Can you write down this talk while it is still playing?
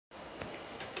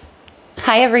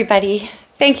Hi everybody,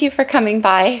 thank you for coming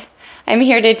by. I'm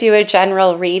here to do a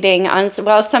general reading on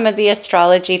some of the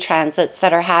astrology transits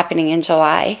that are happening in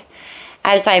July.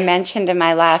 As I mentioned in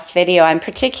my last video, I'm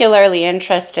particularly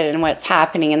interested in what's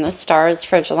happening in the stars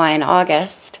for July and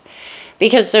August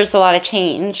because there's a lot of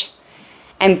change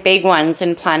and big ones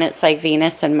in planets like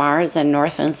Venus and Mars and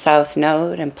North and South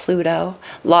Node and Pluto.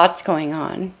 Lots going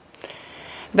on.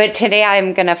 But today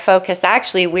I'm going to focus,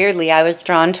 actually weirdly, I was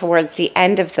drawn towards the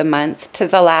end of the month to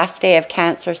the last day of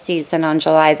Cancer season on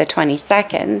July the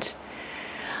 22nd.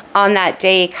 On that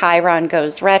day, Chiron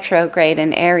goes retrograde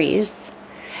in Aries.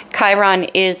 Chiron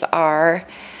is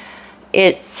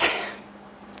it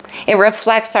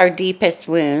reflects our deepest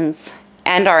wounds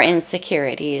and our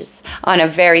insecurities on a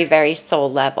very, very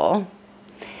soul level.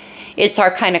 It's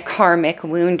our kind of karmic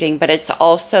wounding, but it's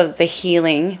also the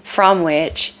healing from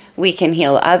which we can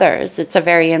heal others. It's a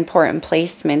very important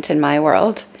placement in my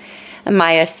world, in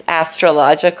my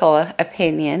astrological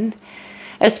opinion,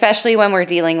 especially when we're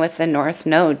dealing with the North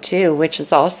Node too, which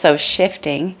is also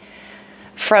shifting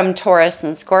from Taurus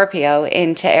and Scorpio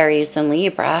into Aries and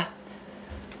Libra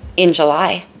in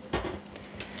July.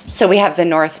 So we have the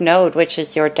North Node, which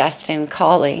is your destined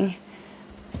calling,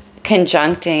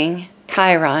 conjuncting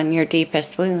Chiron, your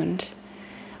deepest wound.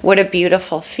 What a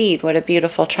beautiful feat, what a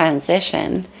beautiful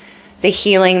transition. The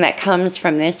healing that comes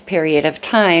from this period of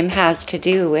time has to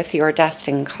do with your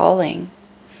destined calling.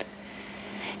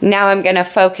 Now I'm going to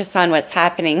focus on what's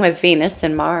happening with Venus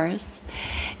and Mars.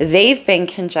 They've been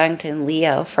conjunct in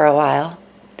Leo for a while.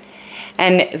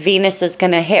 And Venus is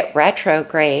going to hit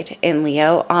retrograde in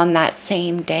Leo on that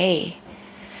same day.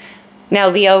 Now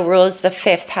Leo rules the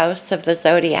 5th house of the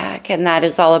zodiac, and that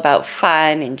is all about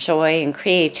fun and joy and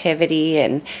creativity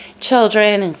and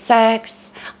children and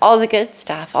sex, all the good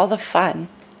stuff, all the fun.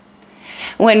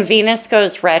 When Venus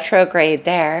goes retrograde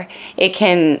there, it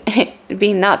can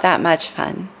be not that much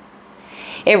fun.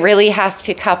 It really has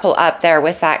to couple up there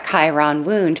with that Chiron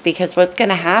wound, because what's going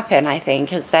to happen, I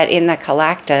think, is that in the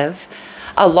collective,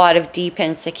 a lot of deep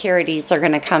insecurities are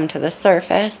going to come to the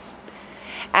surface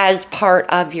as part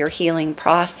of your healing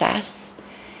process.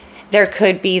 There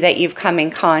could be that you've come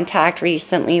in contact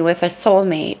recently with a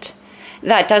soulmate.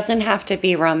 That doesn't have to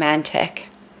be romantic.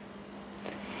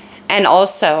 And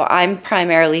also, I'm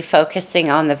primarily focusing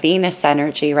on the Venus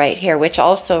energy right here, which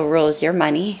also rules your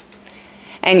money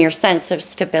and your sense of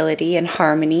stability and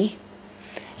harmony.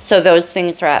 So those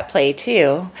things are at play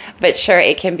too. But sure,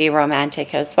 it can be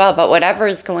romantic as well. But whatever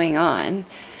is going on,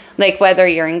 like whether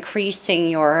you're increasing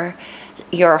your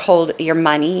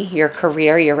money, your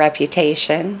career, your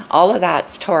reputation, all of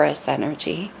that's Taurus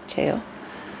energy too.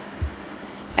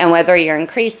 And whether you're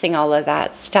increasing all of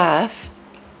that stuff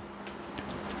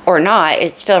or not,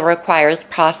 it still requires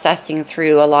processing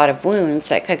through a lot of wounds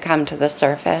that could come to the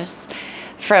surface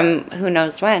from who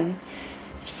knows when.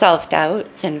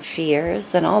 Self-doubts and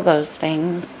fears and all those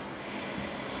things.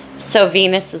 So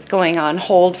Venus is going on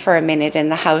hold for a minute in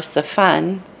the house of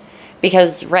fun,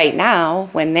 because right now,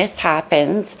 when this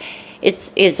happens,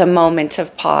 it's a moment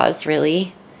of pause,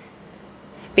 really.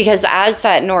 Because as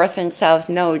that North and South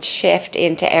Node shift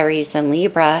into Aries and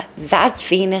Libra, that's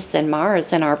Venus and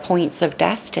Mars and our points of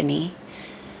destiny.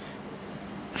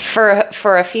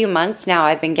 For a few months now,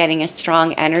 I've been getting a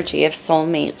strong energy of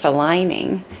soulmates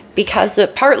aligning,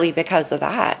 partly because of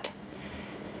that.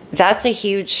 That's a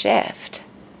huge shift.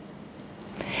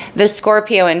 The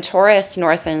Scorpio and Taurus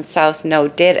North and South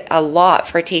Node did a lot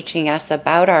for teaching us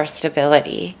about our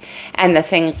stability and the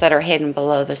things that are hidden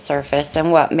below the surface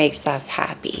and what makes us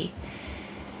happy.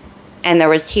 And there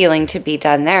was healing to be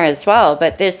done there as well.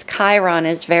 But this Chiron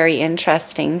is very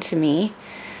interesting to me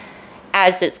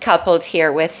as it's coupled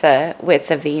here with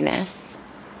the Venus.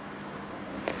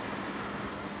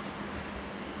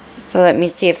 So let me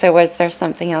see if there's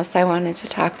something else I wanted to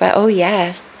talk about. Oh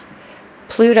yes.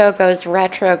 Pluto goes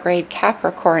retrograde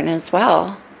Capricorn as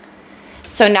well.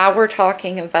 So now we're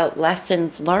talking about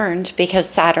lessons learned, because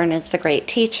Saturn is the great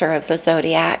teacher of the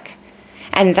zodiac.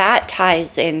 And that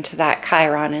ties into that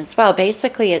Chiron as well.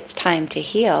 Basically, it's time to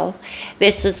heal.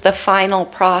 This is the final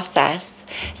process.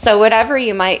 So whatever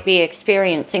you might be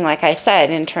experiencing, like I said,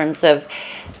 in terms of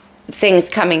things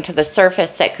coming to the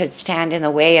surface that could stand in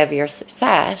the way of your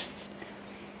success,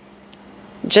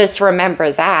 just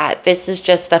remember that this is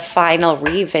just a final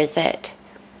revisit,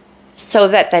 so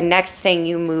that the next thing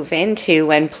you move into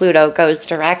when Pluto goes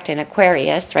direct in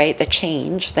Aquarius, right, the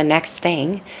change, the next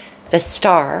thing, the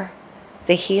star,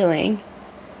 the healing,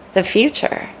 the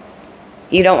future.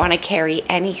 You don't want to carry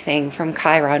anything from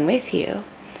Chiron with you.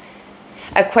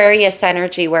 Aquarius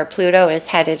energy, where Pluto is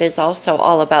headed, is also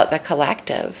all about the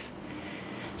collective.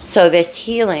 So this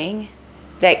healing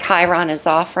that Chiron is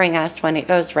offering us when it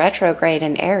goes retrograde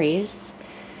in Aries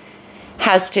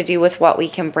has to do with what we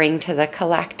can bring to the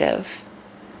collective.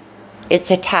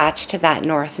 It's attached to that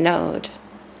North Node.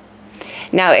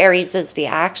 Now, Aries is the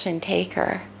action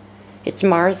taker. It's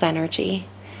Mars energy.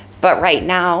 But right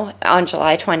now, on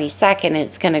July 22nd,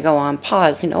 it's going to go on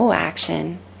pause, no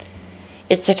action.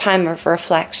 It's a time of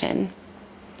reflection.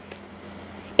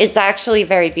 It's actually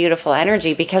very beautiful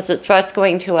energy because it's what's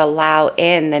going to allow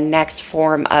in the next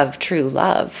form of true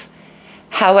love,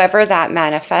 however that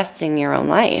manifests in your own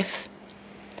life.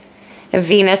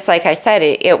 Venus, like I said,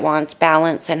 it wants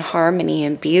balance and harmony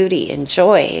and beauty and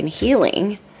joy and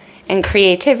healing and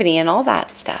creativity and all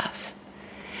that stuff.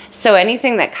 So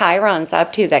anything that Chiron's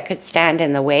up to that could stand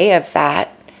in the way of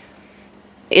that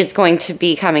is going to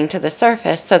be coming to the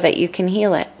surface so that you can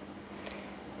heal it.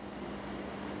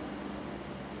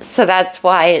 So that's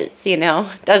why it's, you know,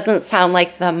 doesn't sound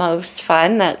like the most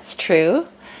fun. That's true.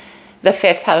 The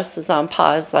 5th house is on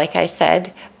pause, like I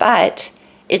said, but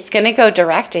it's going to go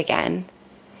direct again.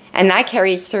 And that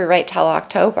carries through right till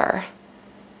October.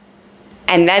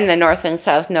 And then the North and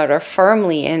South Node are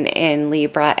firmly in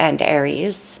Libra and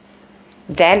Aries.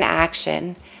 Then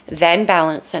action. Then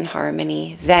balance and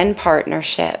harmony. Then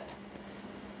partnership.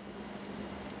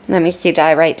 Let me see, did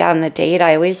I write down the date?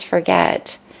 I always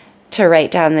forget to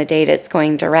write down the date it's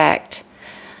going direct.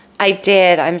 I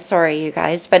did. I'm sorry, you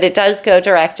guys. But it does go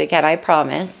direct again, I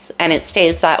promise. And it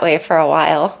stays that way for a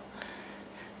while.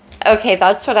 Okay,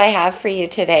 that's what I have for you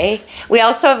today. We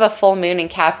also have a full moon in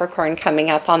Capricorn coming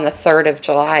up on the 3rd of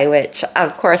July, which,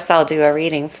 of course, I'll do a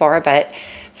reading for. But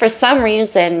for some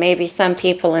reason, maybe some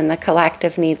people in the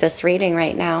collective need this reading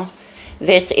right now.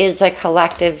 This is a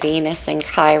collective Venus and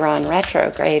Chiron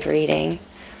retrograde reading.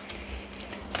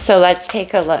 So let's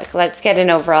take a look. Let's get an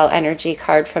overall energy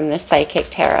card from the Psychic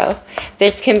Tarot.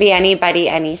 This can be anybody,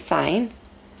 any sign.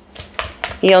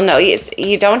 You'll know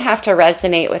you don't have to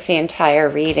resonate with the entire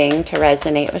reading to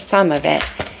resonate with some of it.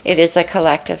 It is a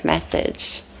collective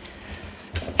message.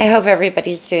 I hope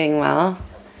everybody's doing well.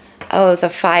 Oh, the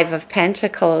 5 of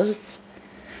Pentacles.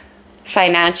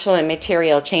 Financial and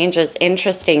material changes.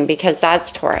 Interesting because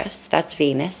that's Taurus. That's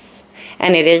Venus.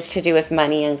 And it is to do with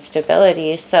money and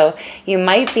stability. So you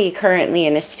might be currently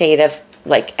in a state of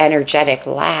like energetic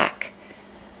lack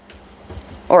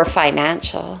or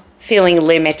financial. Feeling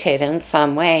limited in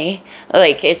some way.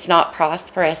 Like it's not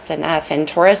prosperous enough. And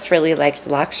Taurus really likes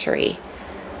luxury.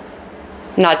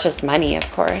 Not just money,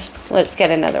 of course. Let's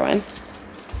get another one.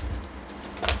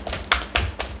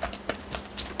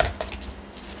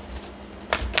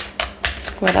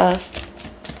 What else?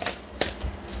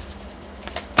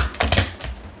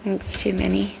 It's too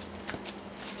many.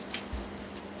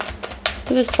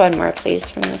 Just one more, please,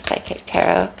 from the Psychic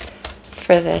Tarot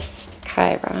for this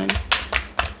Chiron.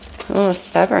 Oh,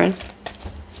 stubborn.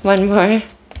 One more.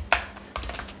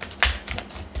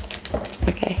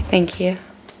 Okay, thank you.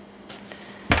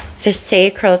 The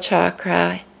sacral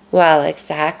chakra. Well,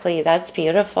 exactly. That's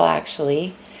beautiful,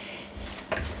 actually.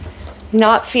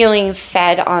 Not feeling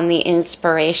fed on the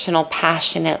inspirational,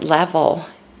 passionate level.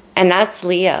 And that's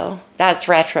Leo. That's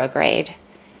retrograde.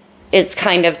 It's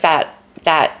kind of that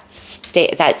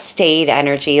stayed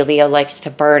energy. Leo likes to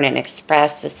burn and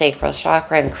express the sacral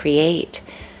chakra and create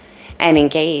and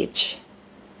engage.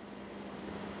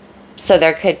 So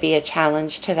there could be a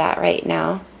challenge to that right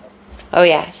now. Oh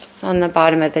yes, on the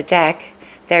bottom of the deck,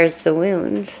 there's the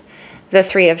wound. The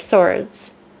 3 of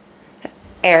Swords.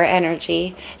 Air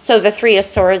energy. So the 3 of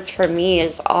Swords for me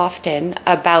is often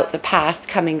about the past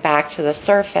coming back to the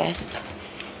surface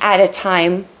at a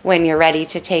time when you're ready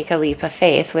to take a leap of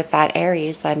faith with that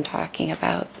Aries I'm talking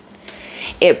about.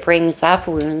 It brings up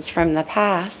wounds from the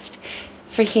past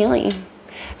for healing.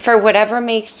 For whatever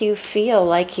makes you feel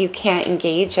like you can't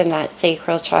engage in that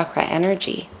sacral chakra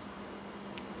energy.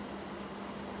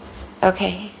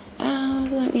 Okay,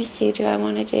 let me see, do I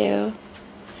want to do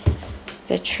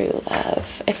the true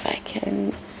love, if I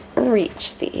can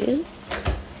reach these.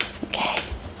 Okay.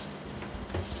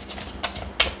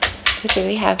 Who do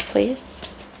we have, please?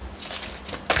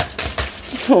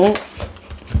 Oh.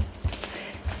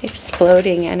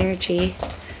 Exploding energy.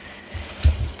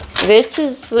 This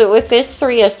is, with this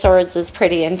 3 of Swords is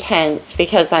pretty intense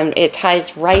because it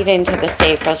ties right into the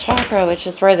sacral chakra, which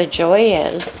is where the joy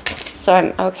is. So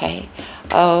I'm, okay.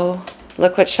 Oh,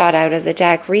 look what shot out of the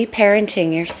deck.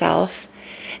 Reparenting yourself.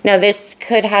 Now this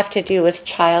could have to do with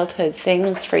childhood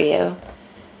things for you.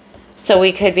 So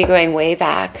we could be going way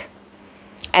back.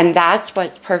 And that's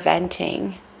what's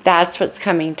preventing. That's what's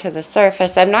coming to the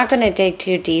surface. I'm not going to dig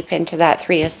too deep into that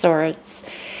 3 of Swords.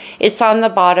 It's on the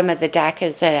bottom of the deck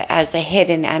as a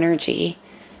hidden energy.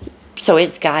 So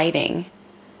it's guiding.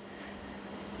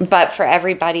 But for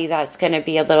everybody, that's going to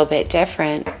be a little bit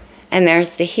different. And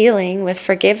there's the healing with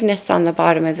forgiveness on the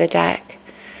bottom of the deck.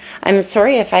 I'm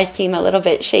sorry if I seem a little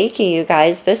bit shaky, you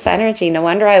guys. This energy, no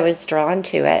wonder I was drawn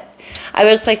to it. I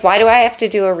was like, why do I have to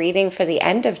do a reading for the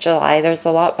end of July? There's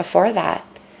a lot before that.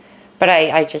 But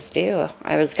I just do.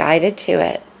 I was guided to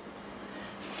it.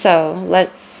 So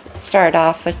let's start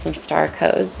off with some star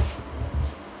codes.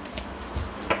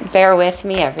 Bear with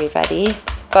me, everybody.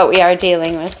 But we are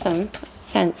dealing with some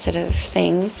sensitive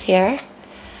things here.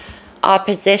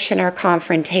 Opposition or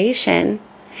confrontation.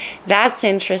 That's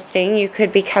interesting. You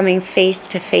could be coming face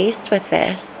to face with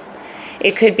this.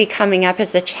 It could be coming up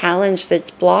as a challenge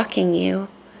that's blocking you.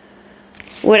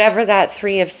 Whatever that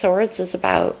Three of Swords is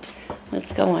about.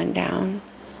 Let's go on down.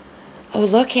 Oh,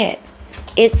 look it.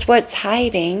 It's what's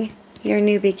hiding your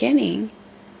new beginning.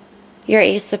 Your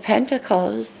Ace of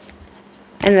Pentacles.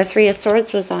 And the Three of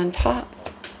Swords was on top.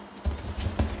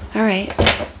 All right.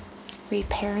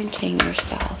 Reparenting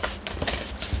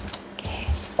yourself. Okay.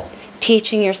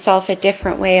 Teaching yourself a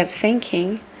different way of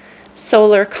thinking.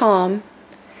 Solar calm.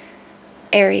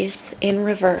 Aries in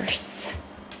reverse.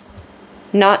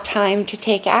 Not time to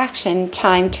take action,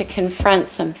 time to confront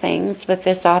some things with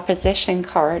this opposition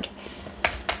card.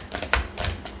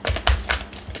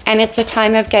 And it's a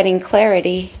time of getting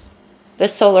clarity. The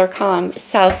solar calm,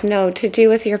 south node, to do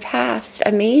with your past.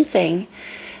 Amazing.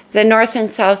 The north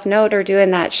and south node are doing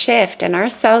that shift, and our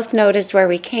south node is where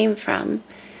we came from.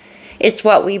 It's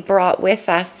what we brought with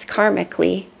us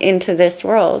karmically into this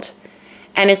world.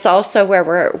 And it's also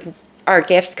where our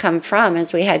gifts come from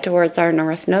as we head towards our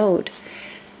north node.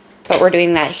 But we're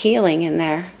doing that healing in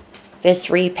there. This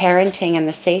reparenting in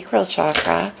the sacral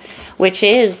chakra, which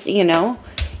is, you know,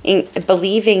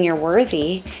 believing you're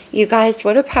worthy. You guys,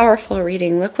 what a powerful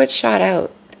reading. Look what shot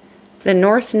out. The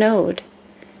north node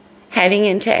heading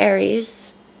into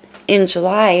Aries. In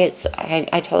July, it's,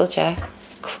 I told you,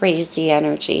 crazy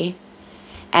energy.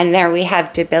 And there we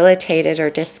have debilitated or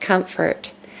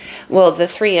discomfort. Well, the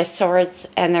Three of Swords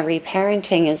and the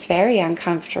reparenting is very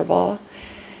uncomfortable.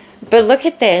 But look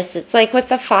at this. It's like with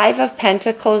the Five of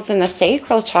Pentacles and the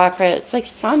sacral chakra, it's like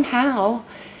somehow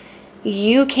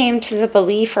you came to the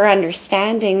belief or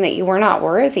understanding that you were not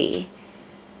worthy.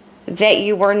 That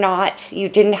you were not, you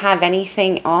didn't have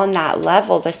anything on that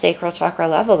level, the sacral chakra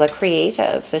level, the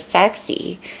creative, the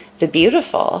sexy, the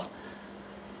beautiful.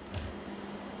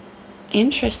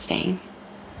 Interesting.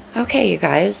 Okay, you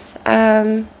guys.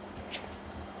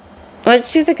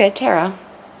 Let's do the good tarot.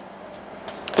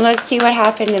 Let's see what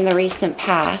happened in the recent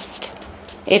past,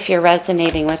 if you're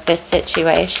resonating with this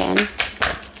situation.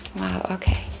 Wow,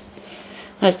 okay.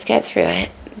 Let's get through it.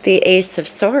 The Ace of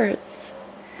Swords.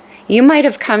 You might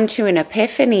have come to an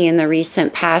epiphany in the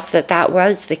recent past that that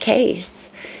was the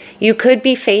case. You could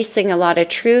be facing a lot of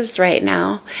truths right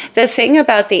now. The thing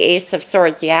about the Ace of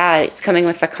Swords, yeah, it's coming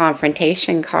with the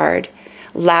confrontation card,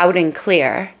 loud and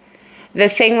clear. The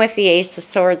thing with the Ace of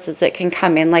Swords is it can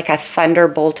come in like a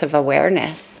thunderbolt of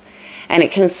awareness, and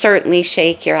it can certainly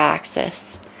shake your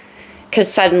axis,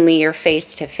 because suddenly you're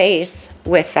face to face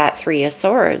with that Three of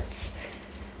Swords.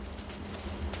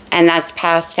 And that's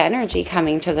past energy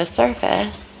coming to the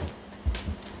surface.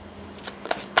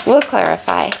 We'll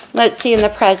clarify. Let's see in the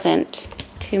present.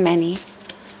 Too many.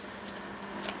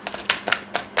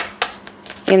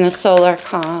 In the solar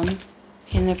calm.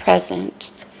 In the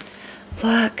present.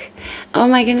 Look. Oh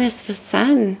my goodness, the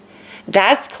sun.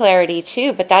 That's clarity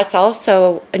too, but that's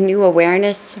also a new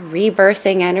awareness,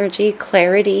 rebirthing energy,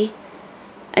 clarity,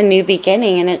 a new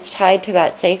beginning, and it's tied to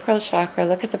that sacral chakra.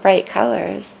 Look at the bright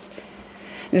colors.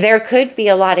 There could be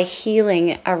a lot of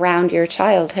healing around your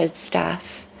childhood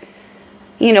stuff.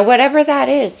 You know, whatever that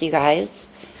is, you guys.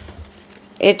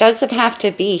 It doesn't have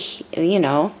to be, you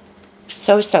know,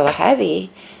 so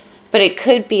heavy. But it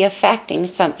could be affecting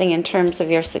something in terms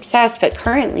of your success. But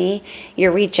currently,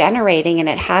 you're regenerating, and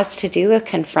it has to do with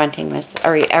confronting this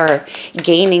or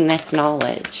gaining this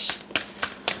knowledge.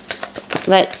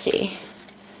 Let's see.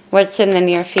 What's in the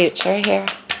near future here?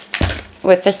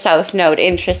 With the South Node.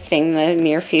 Interesting, the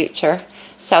near future.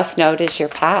 South Node is your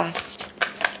past.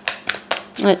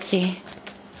 Let's see.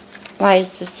 Why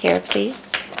is this here,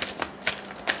 please?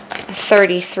 A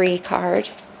 33 card.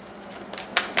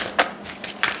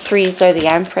 Threes are the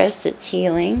Empress. It's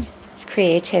healing. It's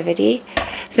creativity.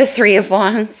 The Three of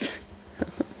Wands.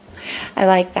 I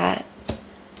like that.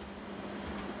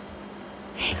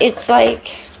 It's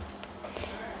like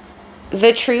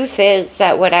the truth is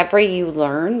that whatever you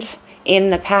learned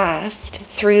in the past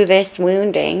through this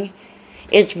wounding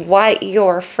is what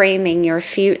you're framing your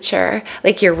future.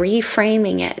 Like you're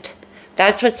reframing it.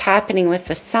 That's what's happening with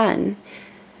the sun.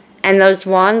 And those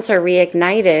wands are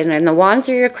reignited, and the wands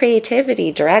are your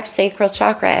creativity, direct sacral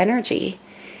chakra energy,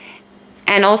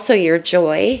 and also your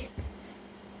joy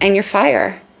and your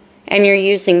fire. And you're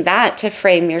using that to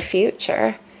frame your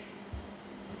future.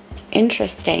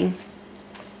 Interesting.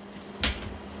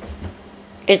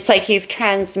 It's like you've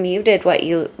transmuted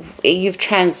you've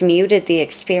transmuted the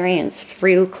experience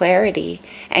through clarity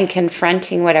and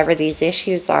confronting whatever these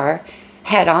issues are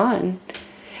head on.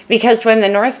 Because when the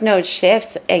North Node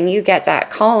shifts and you get that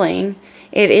calling,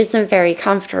 it isn't very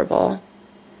comfortable.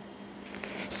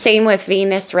 Same with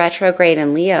Venus retrograde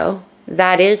in Leo.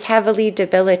 That is heavily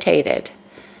debilitated.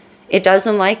 It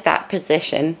doesn't like that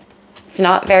position. It's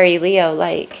not very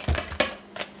Leo-like.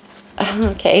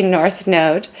 Okay, North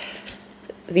Node,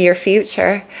 your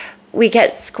future. We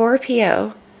get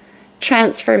Scorpio,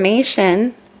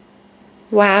 transformation.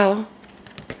 Wow.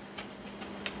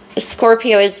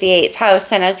 Scorpio is the 8th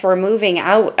house, and as we're moving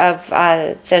out of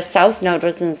the South Node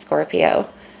was in Scorpio.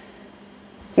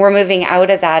 We're moving out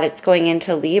of that. It's going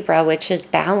into Libra, which is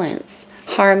balance,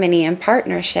 harmony, and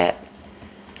partnership.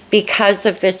 Because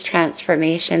of this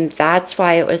transformation, that's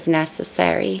why it was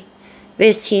necessary.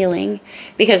 This healing.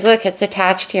 Because look, it's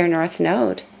attached to your North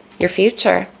Node, your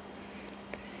future.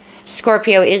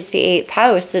 Scorpio is the 8th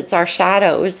house. It's our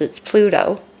shadows. It's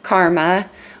Pluto, karma,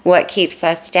 what keeps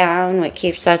us down, what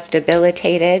keeps us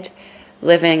debilitated,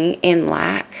 living in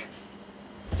lack,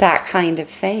 that kind of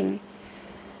thing.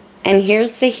 And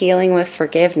here's the healing with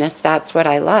forgiveness. That's what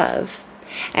I love.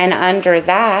 And under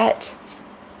that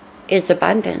is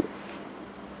abundance.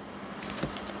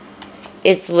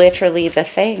 It's literally the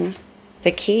thing,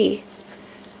 the key.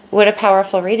 What a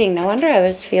powerful reading. No wonder I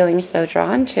was feeling so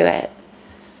drawn to it.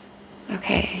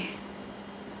 Okay.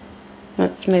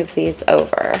 Let's move these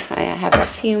over. I have a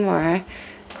few more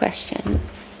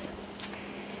questions.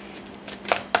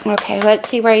 Okay, let's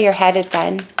see where you're headed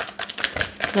then.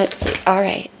 Let's see. All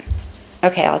right.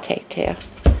 Okay, I'll take 2.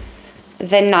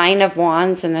 The 9 of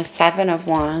Wands and the 7 of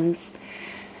Wands.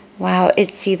 Wow,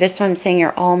 see, this one I'm saying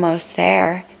you're almost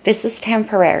there. This is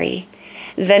temporary.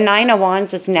 The 9 of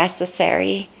Wands is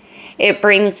necessary. It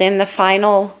brings in the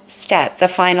final step, the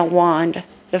final wand,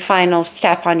 the final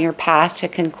step on your path to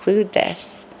conclude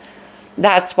this.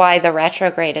 That's why the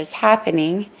retrograde is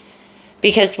happening,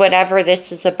 because whatever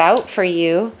this is about for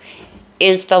you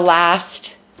is the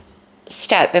last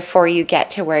step before you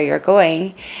get to where you're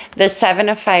going. The 7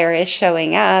 of Fire is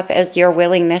showing up as your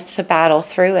willingness to battle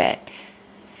through it.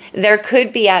 There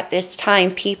could be at this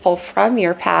time people from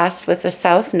your past with the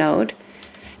South Node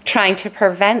trying to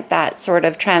prevent that sort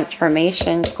of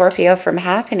transformation, Scorpio, from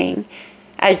happening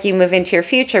as you move into your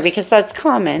future, because that's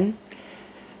common,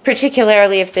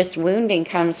 particularly if this wounding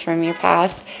comes from your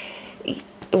past.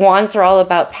 Wands are all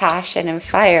about passion and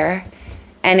fire,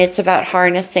 and it's about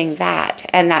harnessing that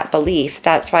and that belief.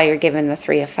 That's why you're given the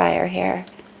 3 of Fire here.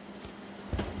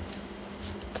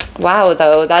 Wow,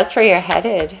 though, that's where you're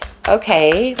headed.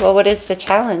 Okay, well, what is the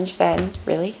challenge then,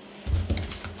 really?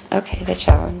 Okay, the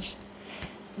challenge.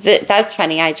 That's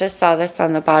funny, I just saw this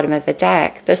on the bottom of the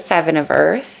deck. The 7 of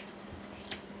Earth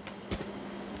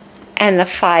and the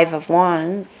 5 of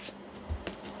Wands.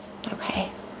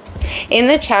 Okay. In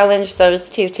the challenge, those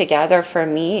two together for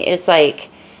me, it's like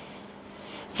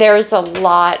there's a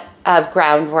lot of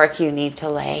groundwork you need to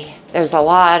lay. There's a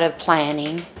lot of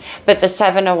planning. But the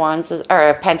 7 of Wands,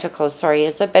 or Pentacles, sorry,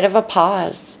 is a bit of a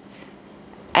pause.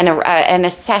 And an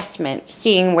assessment,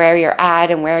 seeing where you're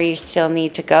at and where you still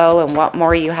need to go and what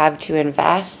more you have to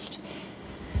invest.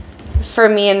 For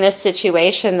me in this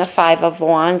situation, the 5 of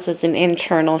Wands is an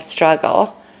internal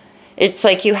struggle. It's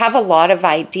like you have a lot of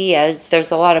ideas.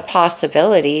 There's a lot of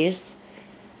possibilities.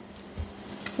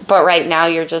 But right now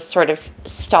you're just sort of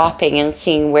stopping and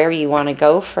seeing where you want to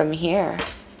go from here.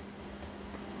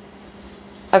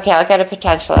 Okay, I'll get a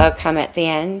potential outcome at the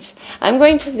end. I'm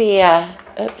going to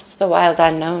the Wild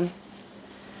Unknown.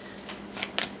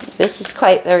 This is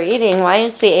quite the reading. Why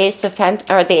is the Ace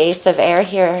of Air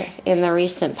here in the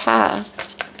recent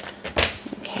past?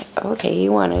 Okay,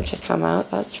 you wanted to come out,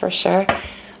 that's for sure.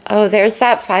 Oh, there's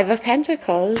that 5 of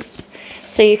Pentacles.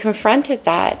 So you confronted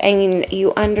that and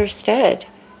you understood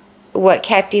what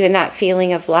kept you in that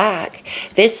feeling of lack.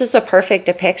 This is a perfect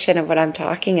depiction of what I'm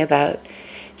talking about.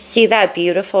 See that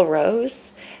beautiful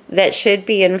rose that should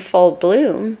be in full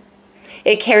bloom?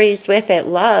 It carries with it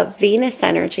love, Venus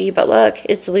energy, but look,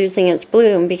 it's losing its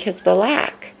bloom because of the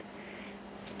lack.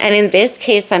 And in this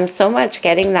case, I'm so much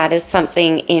getting that as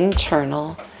something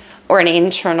internal, or an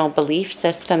internal belief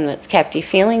system that's kept you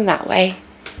feeling that way.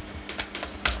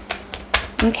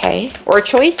 Okay, or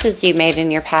choices you made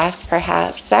in your past,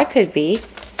 perhaps. That could be.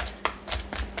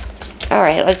 All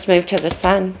right, let's move to the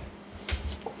Sun.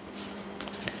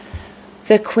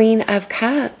 The Queen of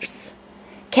Cups.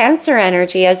 Cancer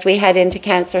energy as we head into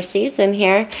Cancer season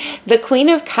here. The Queen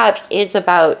of Cups is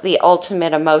about the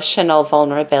ultimate emotional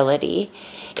vulnerability.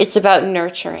 It's about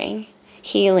nurturing,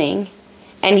 healing,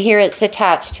 and here it's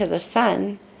attached to the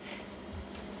Sun.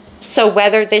 So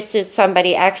whether this is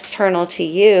somebody external to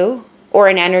you or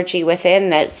an energy within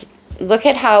that's, look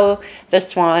at how the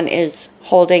swan is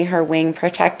holding her wing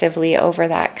protectively over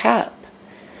that cup.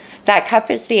 That cup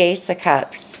is the Ace of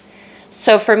Cups.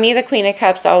 So for me, the Queen of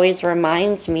Cups always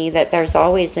reminds me that there's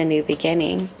always a new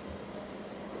beginning.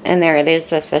 And there it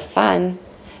is with the Sun.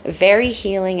 Very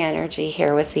healing energy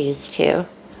here with these two.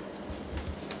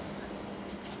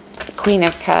 Queen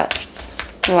of Cups.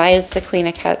 Why is the Queen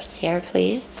of Cups here,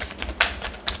 please?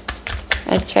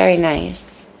 That's very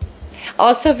nice.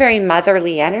 Also very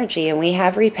motherly energy, and we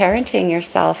have reparenting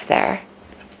yourself there.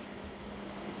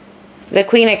 The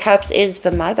Queen of Cups is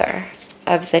the mother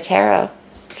of the tarot.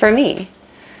 For me,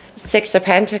 6 of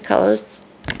Pentacles.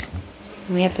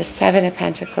 We have the 7 of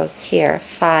Pentacles here.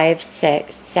 5,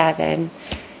 6, 7.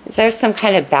 Is there some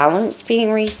kind of balance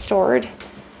being restored?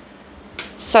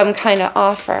 Some kind of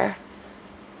offer.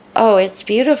 Oh, it's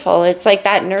beautiful. It's like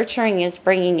that nurturing is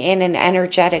bringing in an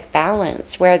energetic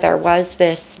balance where there was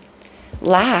this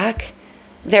lack.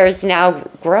 There's now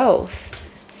growth.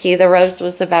 See, the rose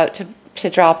was about to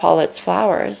drop all its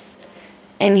flowers.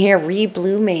 And here,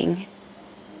 reblooming.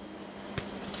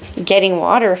 Getting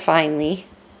water finally.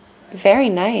 Very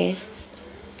nice.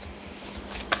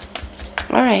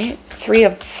 All right. 3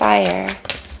 of Fire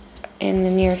in the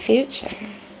near future.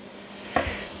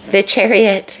 The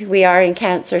Chariot. We are in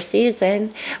Cancer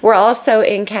season. We're also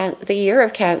in the year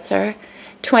of Cancer.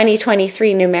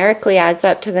 2023 numerically adds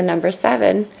up to the number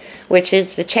 7, which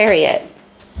is the Chariot.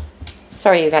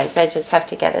 Sorry, you guys. I just have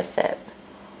to get a sip.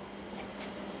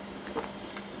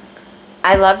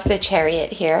 I love the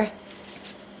Chariot here.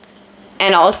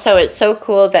 And also, it's so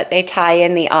cool that they tie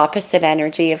in the opposite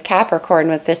energy of Capricorn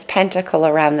with this pentacle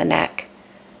around the neck.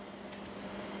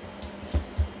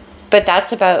 But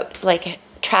that's about, like,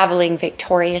 traveling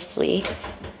victoriously.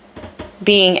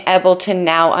 Being able to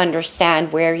now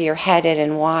understand where you're headed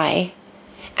and why.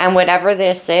 And whatever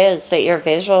this is that you're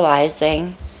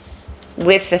visualizing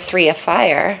with the 3 of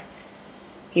Fire,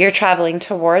 you're traveling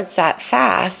towards that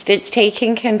fast. It's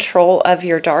taking control of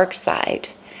your dark side.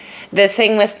 The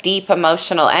thing with deep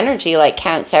emotional energy, like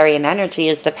Cancerian energy,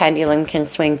 is the pendulum can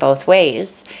swing both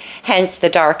ways. Hence the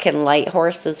dark and light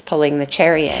horses pulling the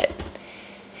Chariot.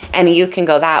 And you can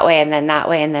go that way and then that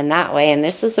way and then that way. And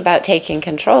this is about taking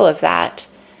control of that.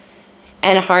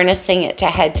 And harnessing it to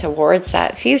head towards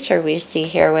that future we see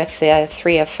here with the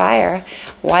 3 of Fire.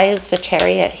 Why is the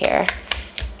Chariot here?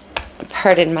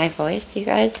 Pardon my voice, you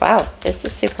guys. Wow, this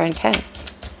is super intense.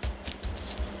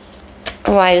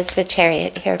 Why is the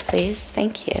Chariot here, please?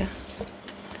 Thank you.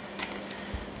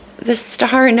 The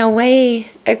Star, no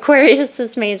way. Aquarius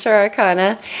is major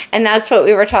arcana. And that's what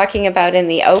we were talking about in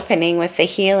the opening with the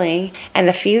healing and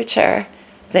the future.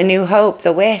 The new hope,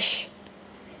 the wish.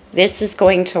 This is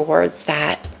going towards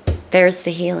that. There's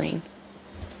the healing.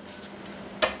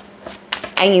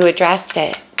 And you addressed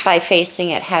it by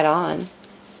facing it head on.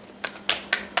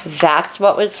 That's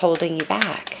what was holding you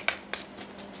back.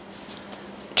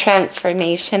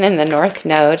 Transformation in the North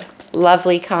Node.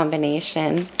 Lovely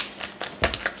combination.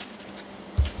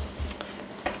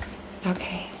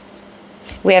 Okay.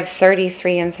 We have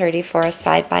 33 and 34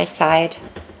 side by side.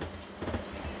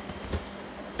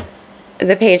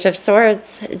 The Page of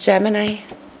Swords, Gemini.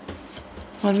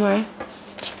 One more.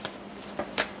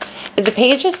 The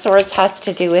Page of Swords has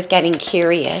to do with getting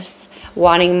curious,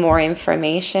 wanting more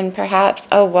information perhaps.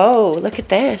 Oh, whoa, look at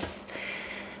this.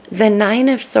 The 9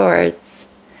 of Swords.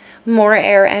 More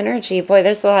air energy. Boy,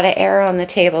 there's a lot of air on the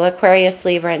table. Aquarius,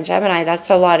 Libra, and Gemini. That's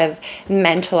a lot of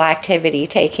mental activity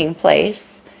taking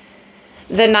place.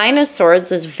 The 9 of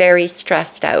Swords is very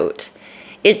stressed out.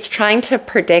 It's trying to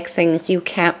predict things you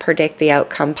can't predict the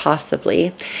outcome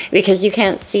possibly because you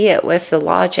can't see it with the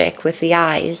logic, with the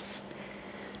eyes.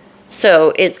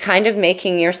 So it's kind of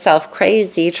making yourself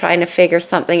crazy trying to figure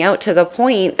something out to the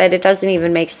point that it doesn't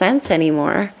even make sense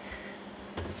anymore.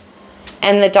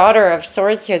 And the Daughter of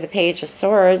Swords here, the Page of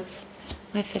Swords,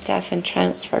 with the Death and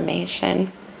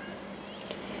Transformation.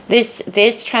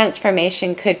 This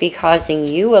transformation could be causing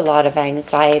you a lot of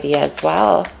anxiety as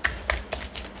well.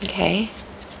 Okay.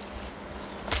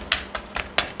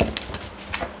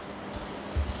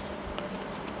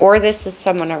 Or this is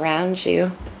someone around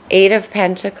you. 8 of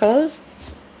Pentacles.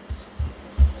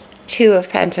 2 of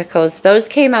Pentacles. Those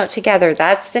came out together.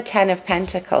 That's the 10 of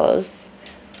Pentacles.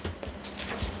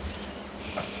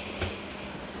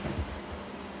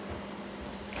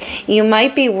 You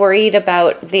might be worried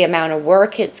about the amount of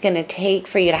work it's going to take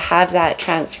for you to have that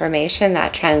transformation,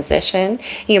 that transition.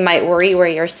 You might worry where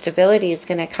your stability is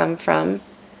going to come from.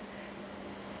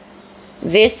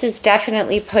 This is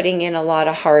definitely putting in a lot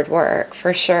of hard work,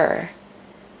 for sure.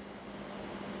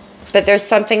 But there's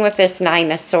something with this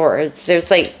Nine of Swords. There's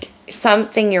like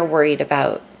something you're worried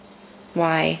about.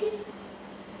 Why?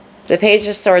 The Page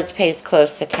of Swords pays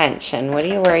close attention. What are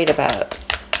you worried about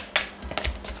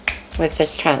with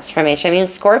this transformation? I mean,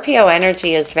 Scorpio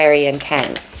energy is very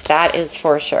intense. That is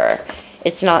for sure.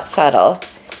 It's not subtle.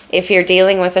 If you're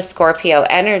dealing with a Scorpio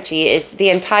energy, it's the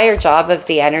entire job of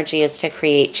the energy is to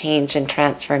create change and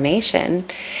transformation.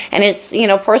 And it's, you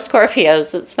know, poor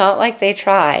Scorpios, it's not like they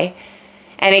try.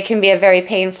 And it can be a very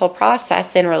painful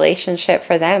process in relationship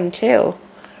for them too.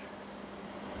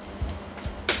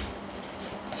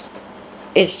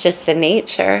 It's just the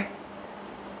nature.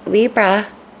 Libra.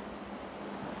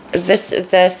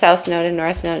 The South Node and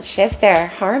North Node shift there.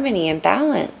 Harmony and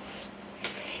balance.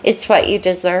 It's what you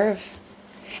deserve.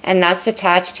 And that's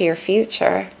attached to your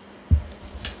future.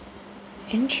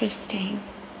 Interesting.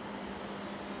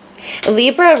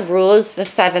 Libra rules the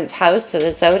 7th house of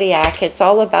the zodiac. It's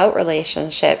all about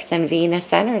relationships and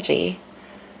Venus energy.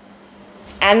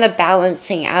 And the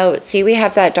balancing out. See, we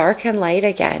have that dark and light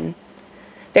again.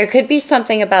 There could be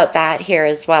something about that here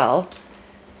as well.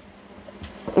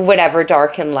 Whatever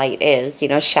dark and light is, you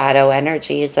know, shadow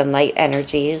energies and light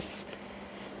energies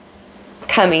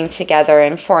coming together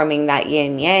and forming that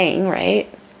yin yang,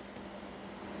 right?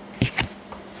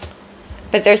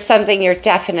 But there's something you're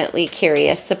definitely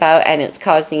curious about and it's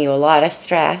causing you a lot of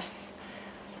stress.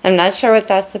 I'm not sure what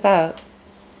that's about.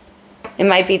 It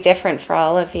might be different for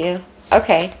all of you.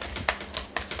 Okay.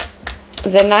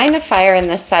 The 9 of Fire and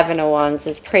the 7 of Wands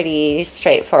is pretty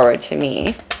straightforward to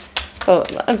me.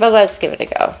 But let's give it a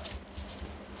go.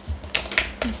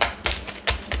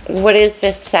 What is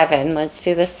this 7? Let's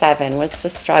do the 7. What's the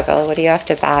struggle? What do you have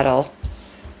to battle?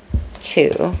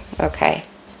 2. Okay.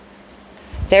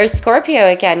 There's Scorpio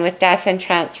again with death and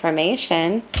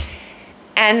transformation.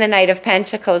 And the Knight of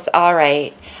Pentacles. All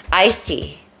right. I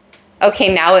see.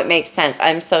 Okay, now it makes sense.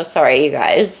 I'm so sorry, you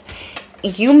guys.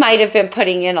 You might have been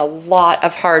putting in a lot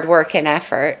of hard work and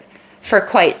effort for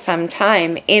quite some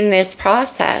time in this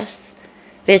process.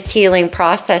 This healing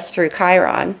process through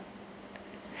Chiron.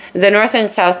 The North and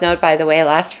South Node, by the way,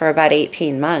 lasts for about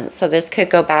 18 months. So this could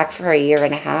go back for 1.5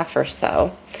 years or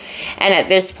so. And at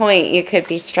this point, you could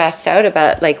be stressed out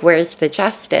about, like, where's the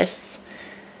justice?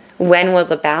 When will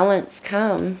the balance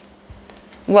come?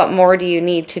 What more do you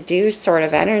need to do sort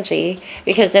of energy?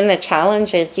 Because in the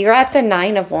challenges, you're at the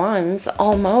 9 of Wands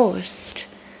almost.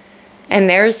 And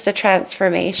there's the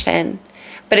transformation.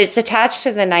 But it's attached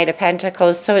to the Knight of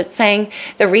Pentacles. So it's saying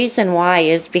the reason why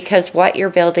is because what you're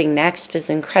building next is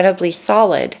incredibly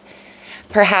solid.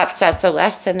 Perhaps that's a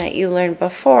lesson that you learned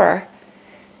before.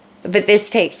 But this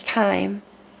takes time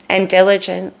and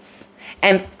diligence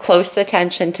and close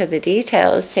attention to the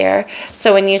details here.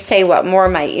 So when you say what more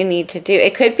might you need to do,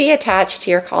 it could be attached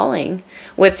to your calling.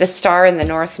 With the Star in the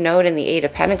North Node and the 8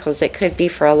 of Pentacles, it could be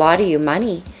for a lot of you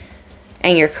money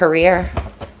and your career.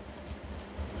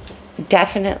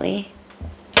 Definitely.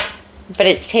 But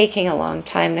it's taking a long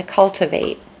time to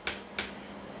cultivate.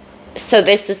 So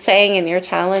this is saying in your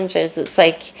challenges, it's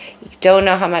like you don't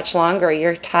know how much longer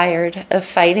you're tired of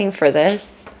fighting for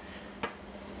this.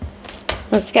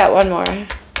 Let's get one more.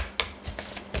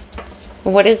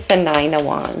 What is the 9 of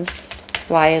Wands?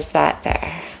 Why is that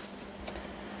there?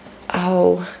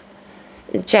 Oh,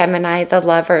 Gemini, the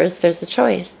Lovers, there's a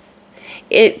choice.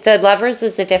 The Lovers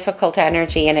is a difficult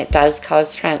energy and it does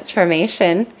cause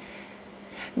transformation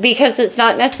because it's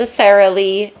not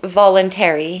necessarily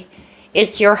voluntary.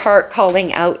 It's your heart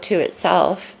calling out to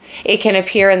itself. It can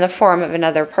appear in the form of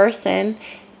another person.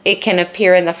 It can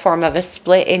appear in the form of a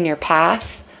split in your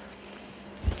path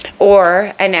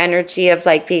or an energy of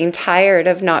like being tired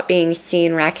of not being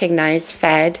seen, recognized,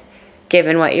 fed,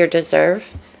 given what you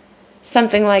deserve.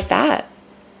 Something like that.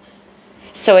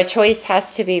 So a choice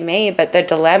has to be made, but the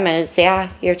dilemma is,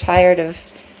 yeah, you're tired of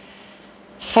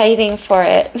fighting for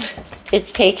it.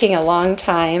 It's taking a long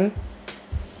time.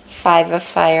 5 of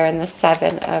Fire and the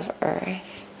 7 of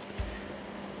Earth.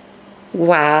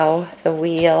 Wow, the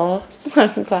Wheel.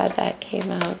 I'm glad that came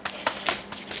out.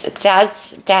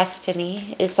 That's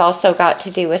destiny. It's also got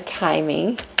to do with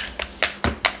timing.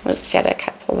 Let's get a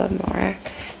couple of more.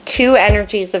 2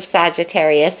 energies of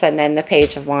Sagittarius and then the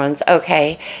Page of Wands.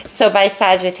 Okay, so by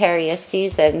Sagittarius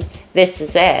season, this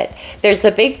is it. There's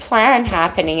a big plan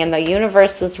happening and the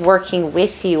universe is working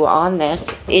with you on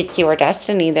this. It's your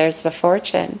destiny. There's the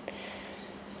Fortune.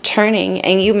 turning,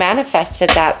 and you manifested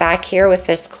that back here with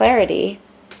this clarity.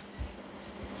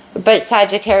 But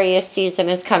Sagittarius season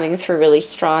is coming through really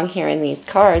strong here in these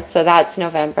cards, so that's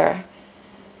November.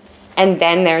 And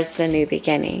then there's the new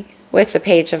beginning with the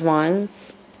Page of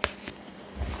Wands.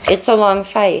 It's a long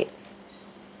fight.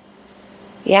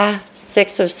 Yeah,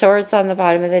 Six of Swords on the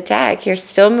bottom of the deck. You're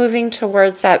still moving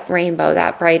towards that rainbow,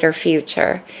 that brighter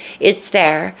future. It's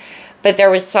there. But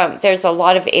there's a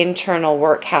lot of internal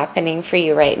work happening for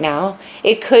you right now.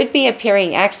 It could be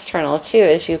appearing external too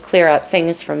as you clear up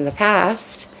things from the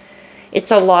past. It's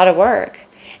a lot of work,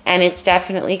 and it's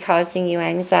definitely causing you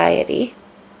anxiety.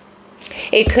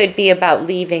 It could be about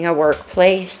leaving a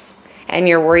workplace, and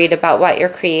you're worried about what you're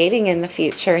creating in the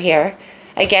future here.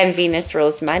 Again, Venus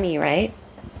rules money, right?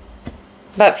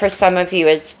 But for some of you,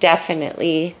 it's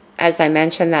definitely, as I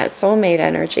mentioned, that soulmate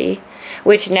energy,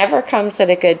 which never comes at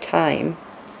a good time.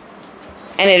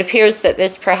 And it appears that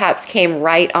this perhaps came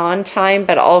right on time,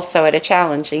 but also at a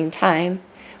challenging time,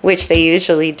 which they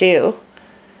usually do.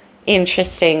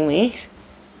 Interestingly.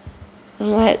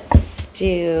 Let's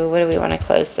do, what do we want to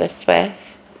close this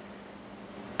with?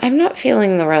 I'm not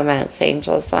feeling the romance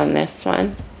angels on this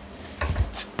one.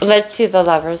 Let's do the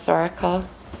Lover's Oracle.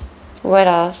 What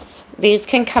else? These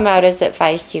can come out as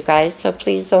advice, you guys, so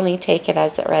please only take it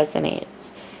as it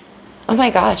resonates. Oh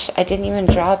my gosh, I didn't even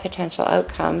draw a potential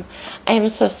outcome. I am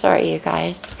so sorry, you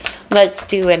guys. Let's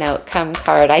do an outcome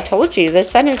card. I told you,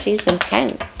 this energy is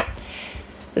intense.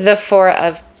 The Four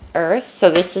of Earth, so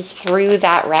this is through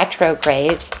that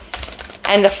retrograde.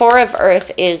 And the Four of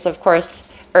Earth is, of course,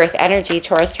 Earth energy,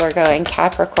 Taurus, Virgo, and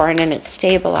Capricorn, and it's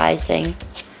stabilizing.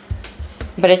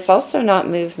 But it's also not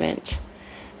movement.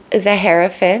 The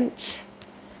Hierophant.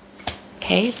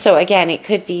 Okay, so again, it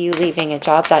could be you leaving a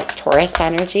job. That's Taurus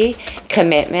energy,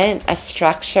 commitment, a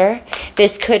structure.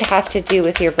 This could have to do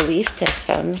with your belief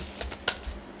systems.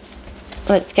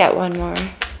 Let's get one more.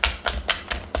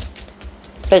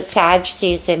 But Sag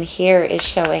season here is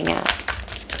showing up.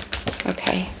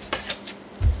 Okay.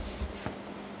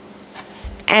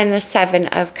 And the Seven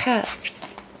of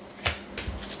Cups.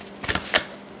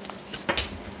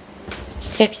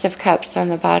 Six of Cups on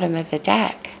the bottom of the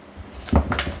deck.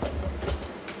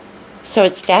 So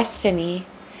it's destiny.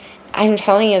 I'm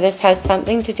telling you, this has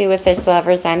something to do with this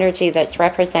Lover's energy that's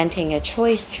representing a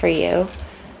choice for you.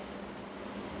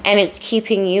 And it's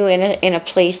keeping you in a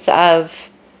place of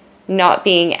not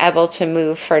being able to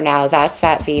move for now. That's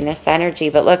that Venus energy.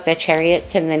 But look, the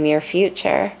Chariot's in the near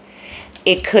future.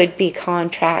 It could be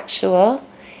contractual.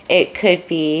 It could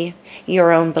be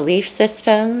your own belief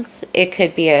systems. It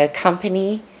could be a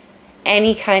company.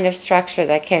 Any kind of structure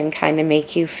that can kind of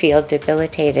make you feel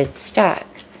debilitated, stuck.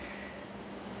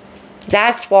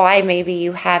 That's why maybe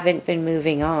you haven't been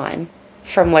moving on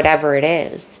from whatever it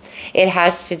is. It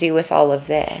has to do with all of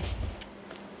this.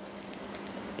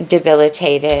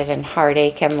 Debilitated and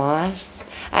heartache and loss.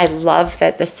 I love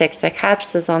that the Six of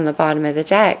Cups is on the bottom of the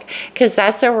deck, because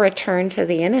that's a return to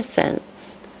the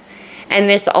innocence. And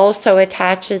this also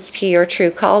attaches to your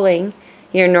true calling,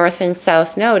 your North and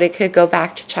South Node. It could go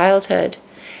back to childhood.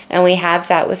 And we have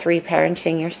that with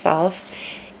reparenting yourself.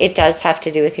 It does have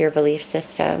to do with your belief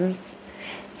systems.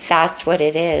 That's what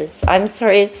it is. I'm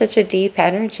sorry, it's such a deep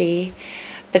energy.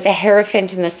 But the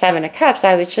Hierophant and the Seven of Cups,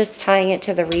 I was just tying it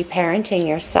to the reparenting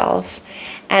yourself.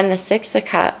 And the Six of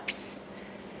Cups.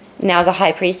 Now the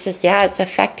High Priestess, yeah, it's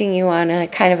affecting you on a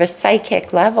kind of a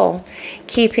psychic level.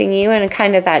 Keeping you in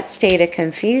kind of that state of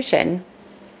confusion.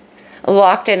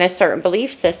 Locked in a certain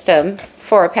belief system.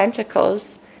 Four of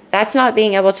Pentacles. That's not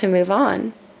being able to move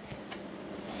on.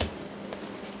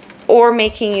 Or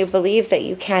making you believe that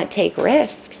you can't take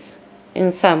risks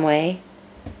in some way.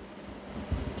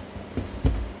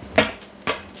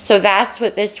 So that's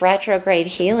what this retrograde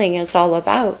healing is all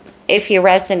about, if you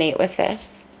resonate with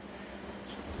this.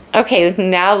 Okay,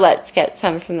 now let's get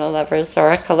some from the Lover's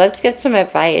Oracle. Let's get some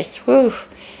advice. Whew.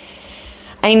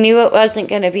 I knew it wasn't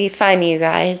going to be fun, you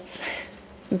guys,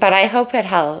 but I hope it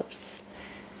helps.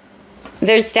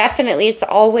 There's definitely, it's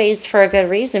always for a good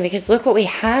reason, because look what we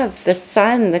have. The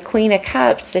Sun, the Queen of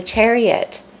Cups, the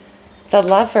Chariot, the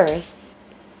Lovers.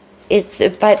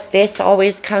 But this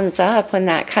always comes up when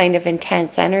that kind of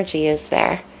intense energy is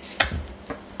there.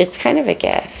 It's kind of a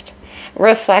gift.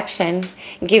 Reflection.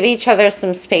 Give each other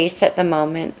some space at the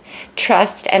moment.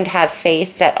 Trust and have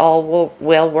faith that all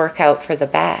will work out for the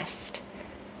best.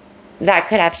 That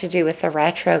could have to do with the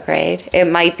retrograde. It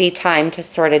might be time to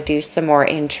sort of do some more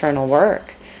internal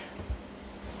work.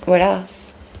 What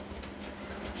else?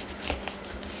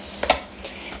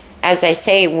 As I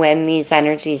say, when these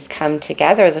energies come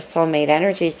together, the soulmate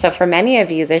energies, so for many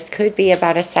of you, this could be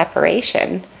about a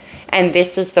separation. And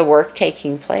this is the work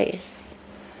taking place.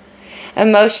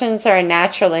 Emotions are a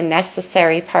natural and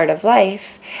necessary part of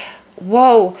life.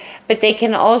 Whoa, but they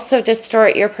can also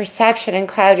distort your perception and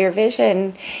cloud your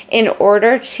vision. In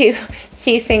order to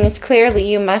see things clearly,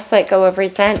 you must let go of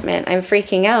resentment. I'm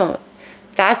freaking out.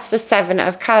 That's the Seven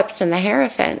of Cups and the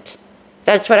Hierophant.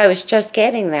 That's what I was just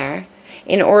getting there.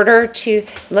 In order to,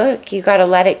 look, you got to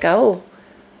let it go.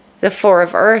 The Four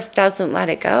of Earth doesn't let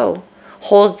it go,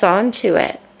 holds on to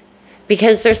it.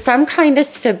 Because there's some kind of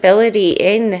stability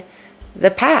in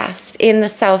the past. In the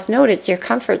South Node, it's your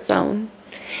comfort zone.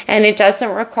 And it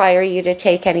doesn't require you to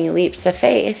take any leaps of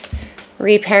faith.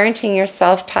 Reparenting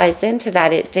yourself ties into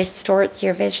that. It distorts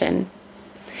your vision.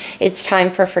 It's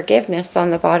time for forgiveness on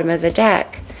the bottom of the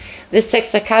deck. The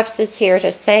Six of Cups is here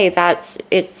to say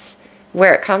it's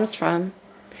where it comes from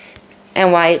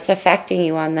and why it's affecting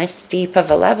you on this deep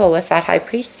of a level with that High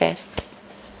Priestess.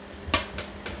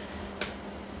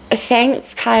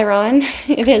 Thanks, Chiron.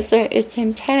 It's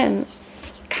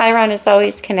intense. Chiron is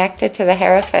always connected to the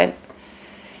Hierophant.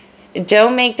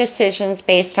 Don't make decisions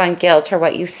based on guilt or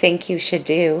what you think you should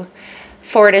do,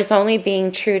 for it is only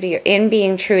being true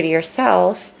to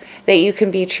yourself that you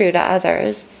can be true to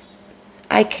others.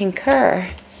 I concur,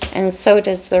 and so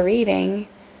does the reading.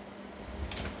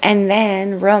 And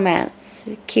then romance.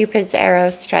 Cupid's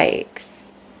arrow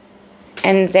strikes.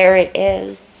 And there it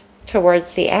is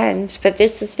towards the end. But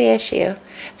this is the issue.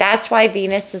 That's why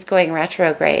Venus is going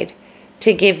retrograde,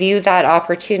 to give you that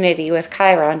opportunity with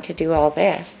Chiron to do all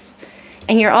this.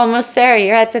 And you're almost there.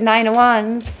 You're at the Nine of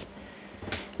Wands.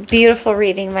 Beautiful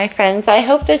reading, my friends. I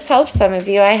hope this helps some of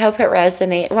you. I hope it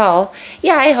resonated. Well,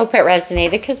 yeah, I hope it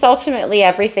resonated, because ultimately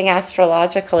everything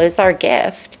astrological is our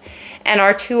gift and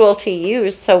our tool to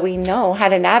use so we know how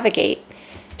to navigate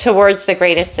towards the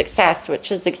greatest success,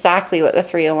 which is exactly what the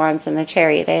Three of Wands and the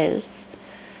Chariot is.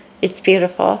 It's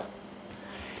beautiful.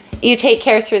 You take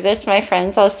care through this, my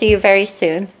friends. I'll see you very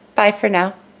soon. Bye for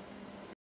now.